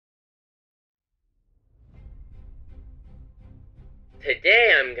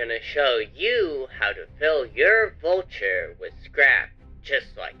Today I'm gonna show you how to fill your vulture with scrap,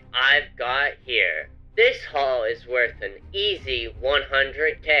 just like I've got here. This haul is worth an easy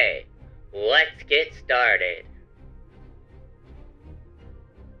 100K. Let's get started.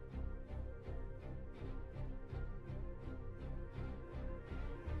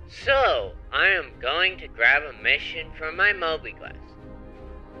 So, I am going to grab a mission from my Moby Glass.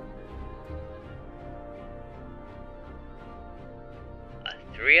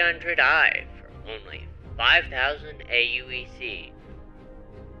 A 300i for only 5,000 AUEC.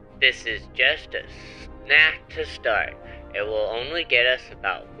 This is just a snack to start. It will only get us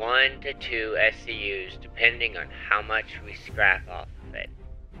about 1 to 2 SCUs depending on how much we scrap off of it.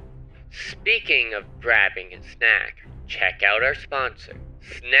 Speaking of grabbing a snack, check out our sponsor,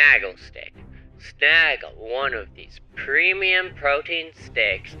 Snagglestick. Snag one of these premium protein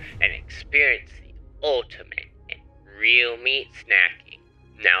sticks and experience the ultimate in real meat snacking.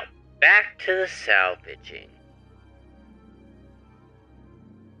 Now back to the salvaging.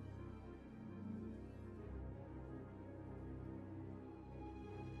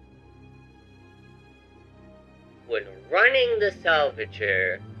 When running the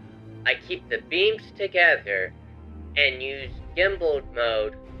salvager, I keep the beams together and use gimbal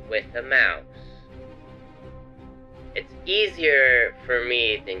mode with the mouse. It's easier for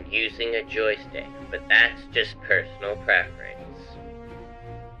me than using a joystick, but that's just personal preference.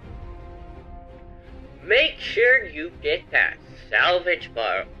 Make sure you get that salvage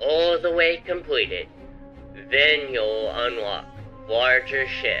bar all the way completed. Then you'll unlock larger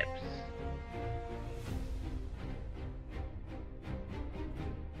ships.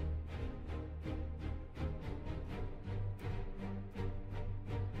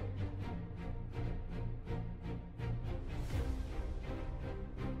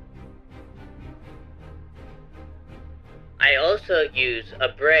 I also use a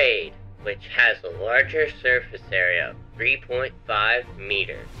braid, which has a larger surface area of 3.5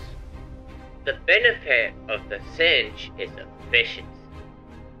 meters. The benefit of the cinch is efficiency.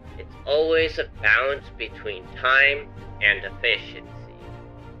 It's always a balance between time and efficiency.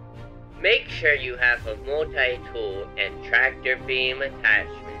 Make sure you have a multi-tool and tractor beam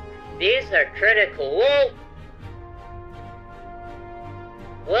attachment. These are critical. Whoa!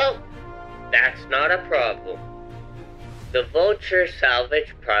 Well, that's not a problem. The Vulture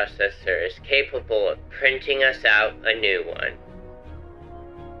salvage processor is capable of printing us out a new one.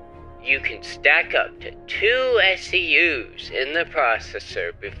 You can stack up to 2 SCUs in the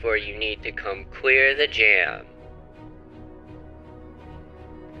processor before you need to come clear the jam.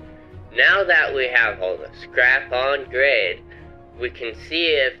 Now that we have all the scrap on grid, we can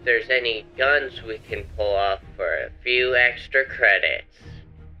see if there's any guns we can pull off for a few extra credits.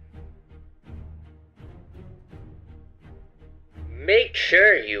 Make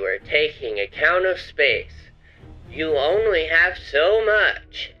sure you are taking account of space. You only have so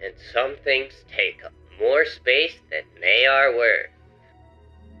much, and some things take up more space than they are worth.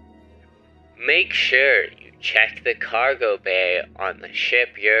 Make sure you check the cargo bay on the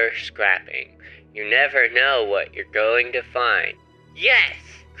ship you're scrapping. You never know what you're going to find. Yes,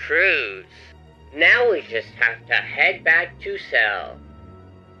 cruise! Now we just have to head back to Sal.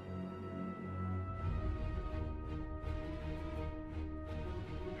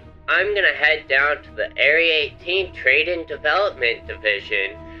 I'm gonna head down to the Area 18 Trade and Development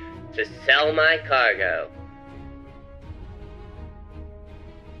Division to sell my cargo.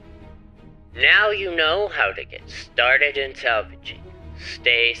 Now you know how to get started in salvaging.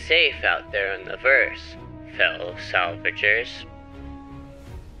 Stay safe out there in the verse, fellow salvagers.